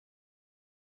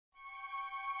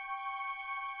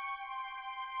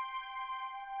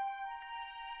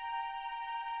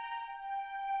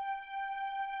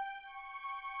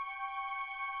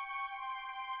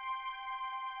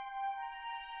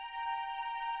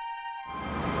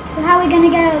So how are we gonna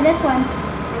get out of this one?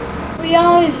 We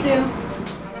always do.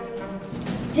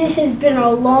 This has been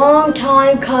a long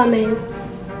time coming.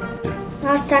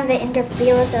 Now it's time to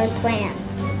interfere with our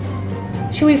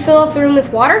plans. Should we fill up the room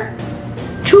with water?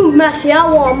 Too messy,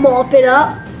 I want to mop it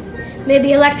up.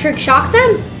 Maybe electric shock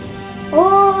them?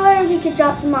 Or we could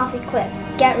drop them off a cliff.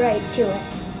 Get right to it.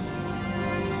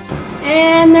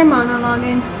 And they're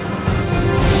monologuing.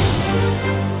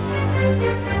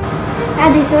 I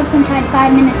had these ropes untied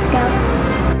 5 minutes ago.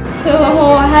 So the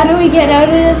whole how do we get out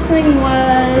of this thing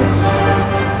was...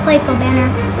 Playful banner.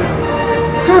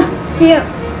 Huh, cute.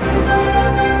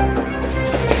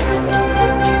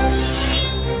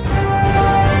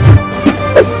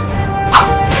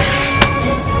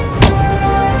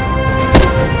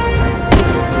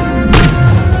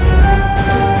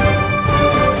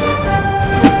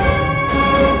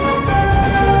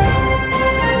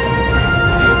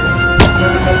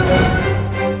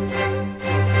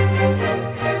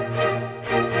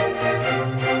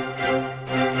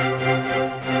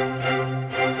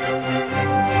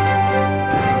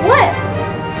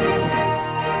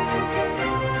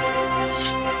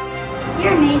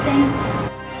 You're amazing.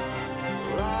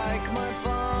 Like my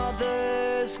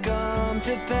father's come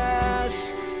to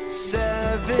pass,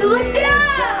 7 Look years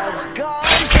out! has gone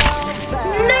so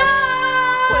fast.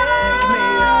 Wake me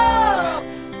up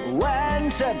when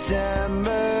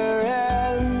September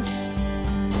ends.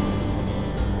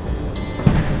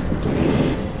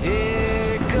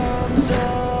 Here comes the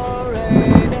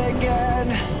rain again,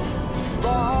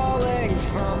 falling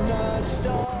from the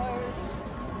stars.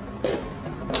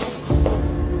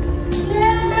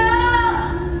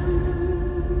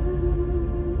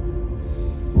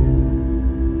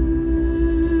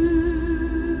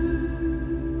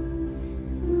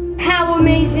 How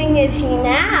amazing is he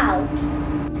now?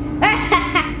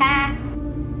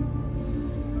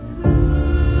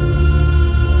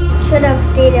 Should have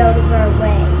stayed out of our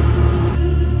way.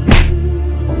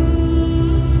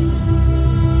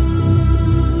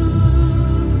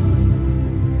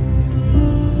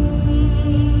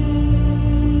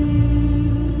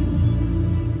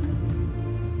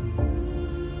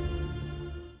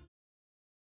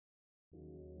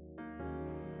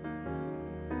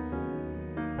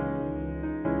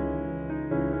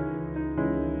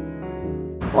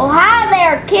 Well, hi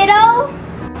there, kiddo.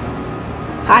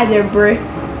 Hi there, Brie.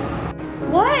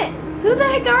 What? Who the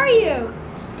heck are you?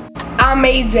 I'm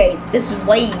AJ. This is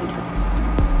Wade.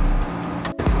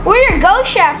 We're your ghost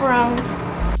chaperones.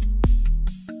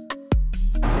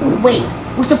 Wait,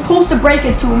 we're supposed to break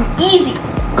into him. Easy.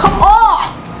 Come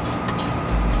on.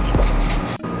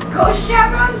 Ghost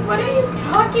chaperones? What are you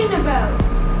talking about?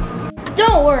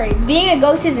 Don't worry, being a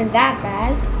ghost isn't that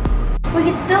bad. We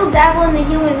could still dabble in the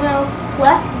human world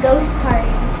plus ghost party.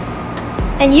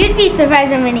 And you'd be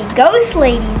surprised how many ghost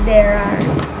ladies there are.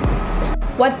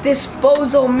 What this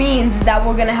bozo means is that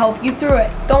we're gonna help you through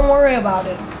it. Don't worry about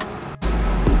it.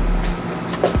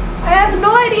 I have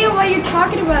no idea what you're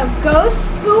talking about. Ghosts?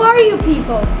 Who are you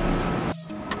people?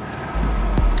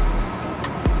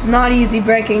 It's not easy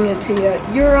breaking into you.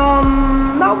 You're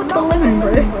not with the living,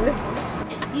 Brie.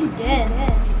 You did.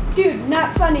 Dude,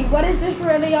 not funny. What is this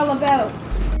really all about?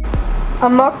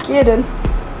 I'm not kidding.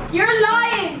 You're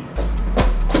lying!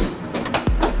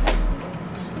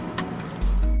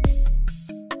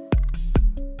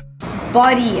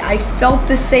 Buddy, I felt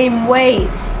the same way.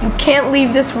 You can't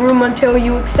leave this room until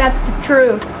you accept the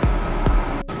truth.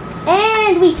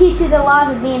 And we teach you the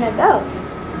laws of being a ghost.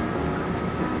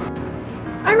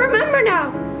 I remember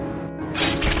now.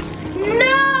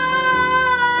 No!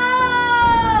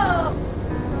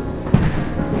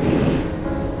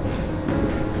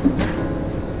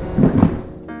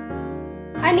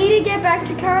 I need to get back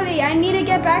to Carly. I need to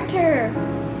get back to her.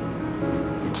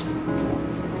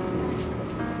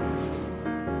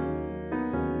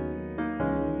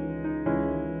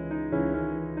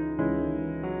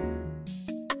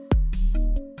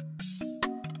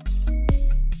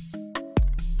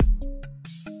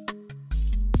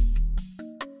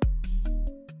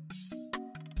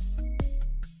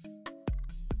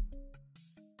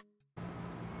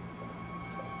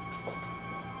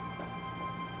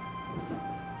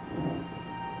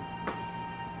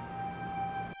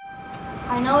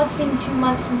 I know it's been 2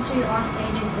 months since we lost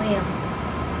Agent Liam.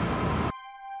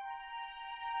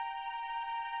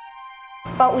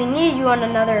 But we need you on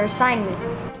another assignment.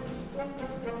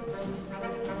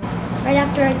 Right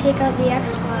after I take out the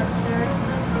X Squad, sir.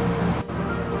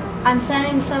 I'm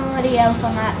sending somebody else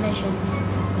on that mission.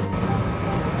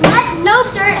 What? No,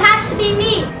 sir, it has to be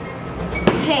me.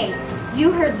 Hey,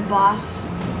 you heard the boss.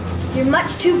 You're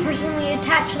much too personally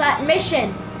attached to that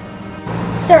mission.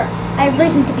 Sir, I have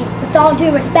reason to be, with all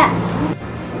due respect.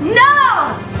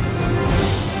 No!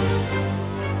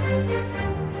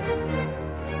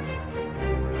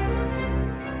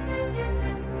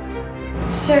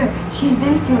 Sir, she's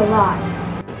been through a lot.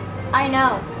 I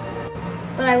know,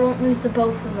 but I won't lose the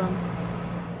both of them.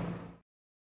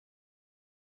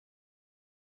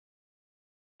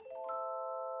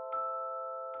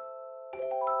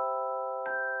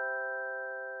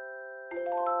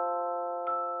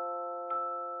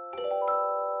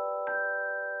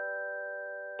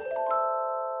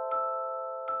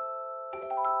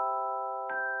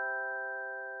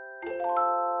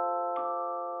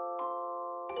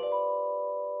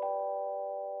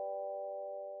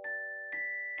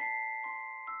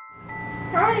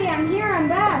 Carly, I'm here, I'm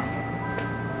back.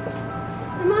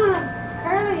 Come on,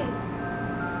 Carly.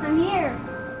 I'm here.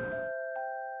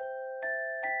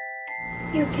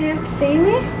 You can't see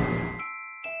me?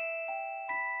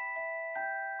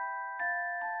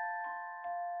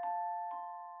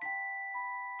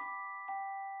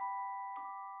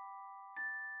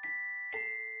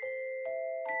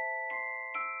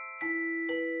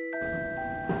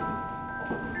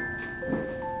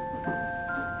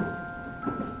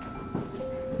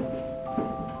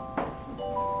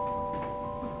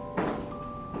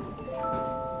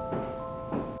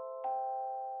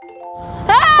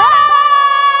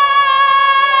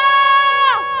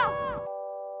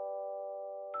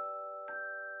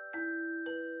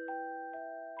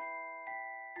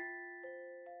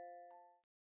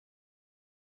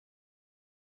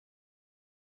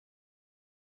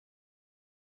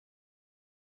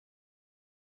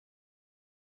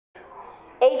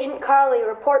 Agent Carly,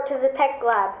 report to the tech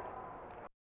lab.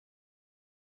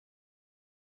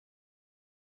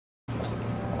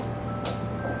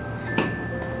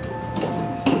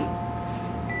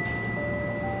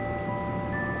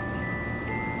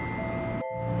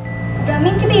 Don't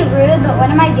mean to be rude, but what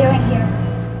am I doing here?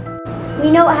 We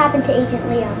know what happened to Agent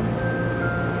Liam.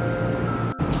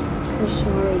 We're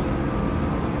sorry.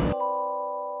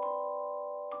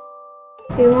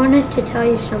 We wanted to tell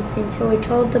you something, so we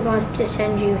told the boss to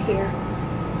send you here.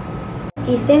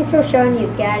 He thinks we're showing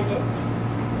you gadgets.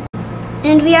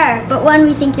 And we are, but one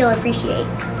we think you'll appreciate.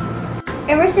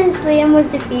 Ever since Liam was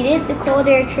defeated, the cold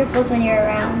air triples when you're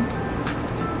around.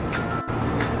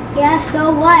 Yeah,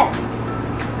 so what?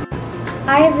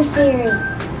 I have a theory.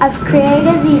 I've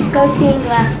created these ghost-seeing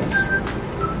glasses.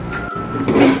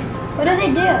 What do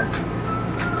they do?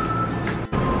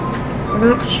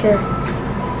 We're not sure.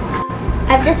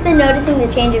 I've just been noticing the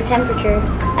change of temperature.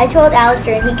 I told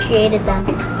Alistair and he created them.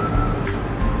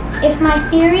 If my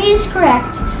theory is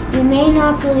correct, you may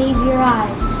not believe your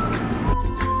eyes.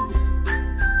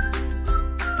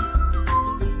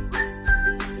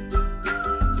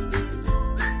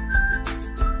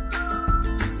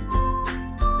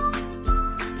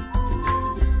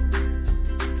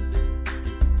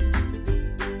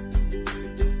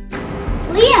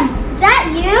 Liam, is that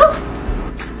you?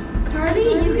 Carly,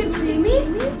 you can see me?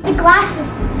 The glasses,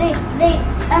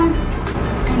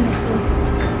 I miss you.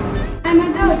 I'm a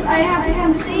ghost. I have to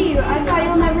come see you. I thought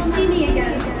you'll never see me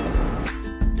again.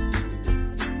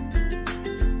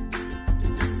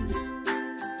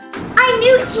 I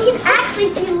knew she can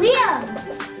actually see Liam.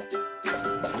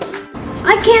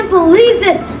 I can't believe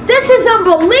this! This is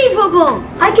unbelievable!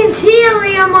 I can see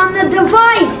Liam on the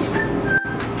device!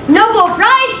 Nobel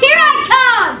Prize, here I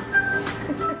come!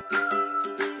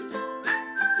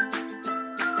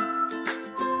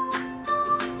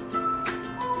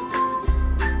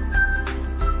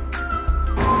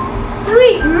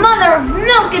 Sweet mother of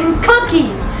milk and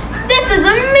cookies! This is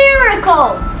a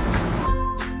miracle!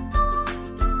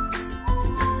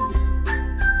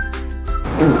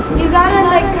 You gotta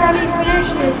let Carly finish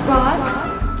this, boss.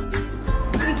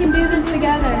 We can do this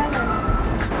together.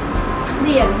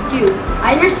 Liam, dude,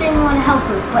 I understand you want to help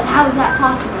her, but how is that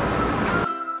possible?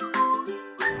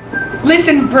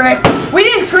 Listen, Brick, we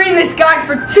didn't train this guy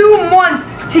for 2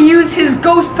 months to use his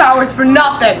ghost powers for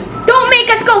nothing. Don't make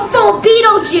us go full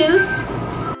Beetlejuice!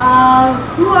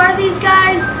 Who are these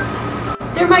guys?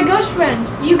 They're my ghost friends.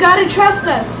 You gotta trust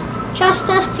us. Trust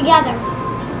us together.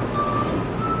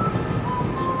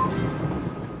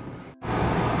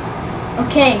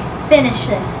 Okay, finish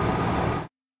this.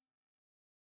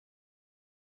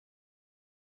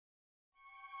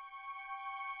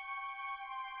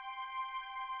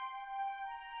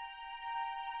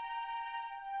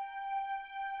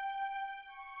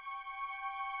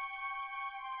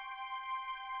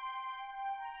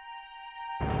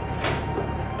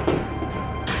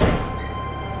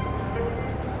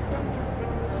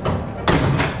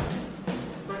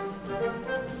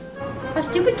 How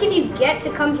stupid can you get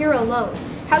to come here alone?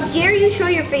 How dare you show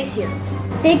your face here?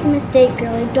 Big mistake,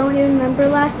 girlie. Don't you remember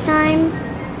last time?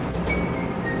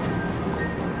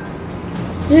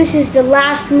 This is the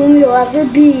last room you'll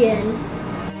ever be in.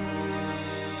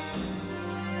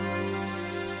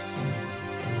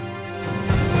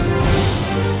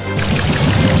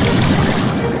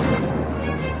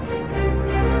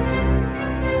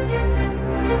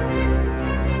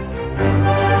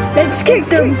 Let's kick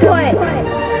their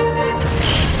butt!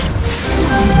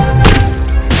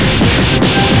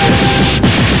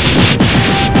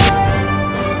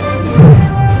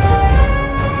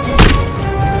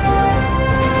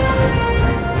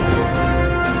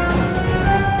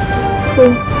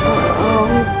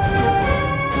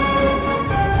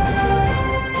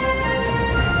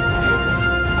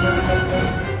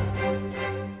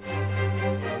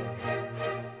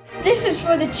 This is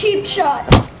for the cheap shot.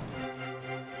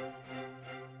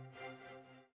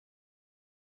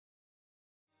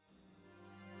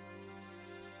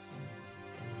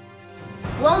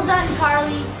 Well done,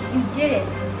 Carly. You did it.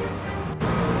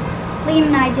 Liam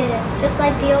and I did it, just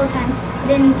like the old times,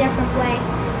 but in a different way.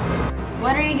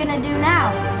 What are you gonna do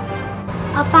now?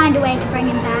 I'll find a way to bring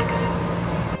him back.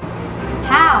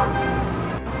 How?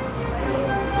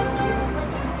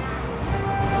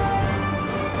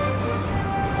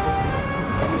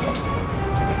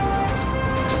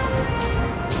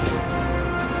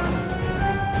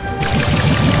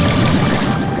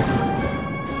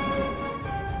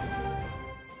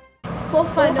 We'll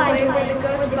find a way where the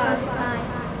ghost spy.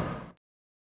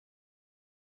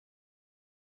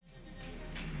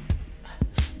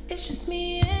 It's just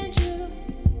me and you.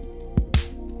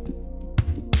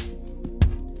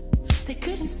 They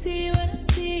couldn't see what I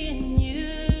see in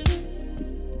you.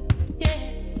 Yeah,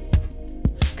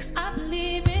 'cause I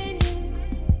believe in you.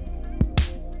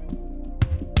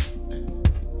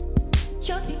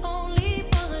 You're the only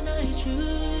one I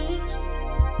choose.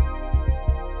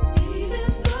 Even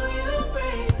though you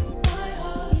break my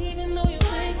heart, even though you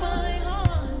break my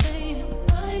heart, babe,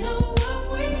 I know what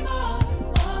we are,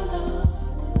 all lost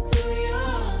to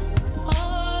your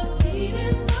heart.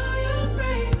 Even though you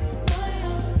break my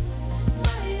heart,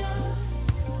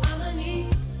 I'ma need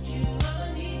you, I'ma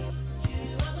need you,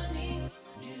 I'ma need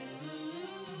you.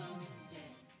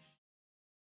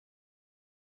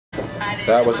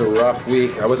 That was a rough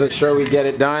week. I wasn't sure we'd get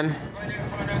it done.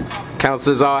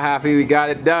 Counselor's all happy we got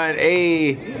it done.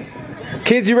 Hey,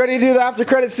 kids, you ready to do the after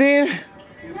credit scene?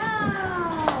 No!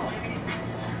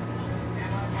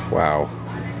 Wow.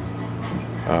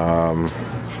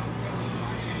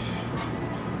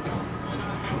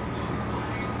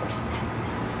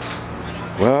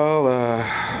 Well,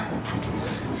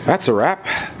 that's a wrap.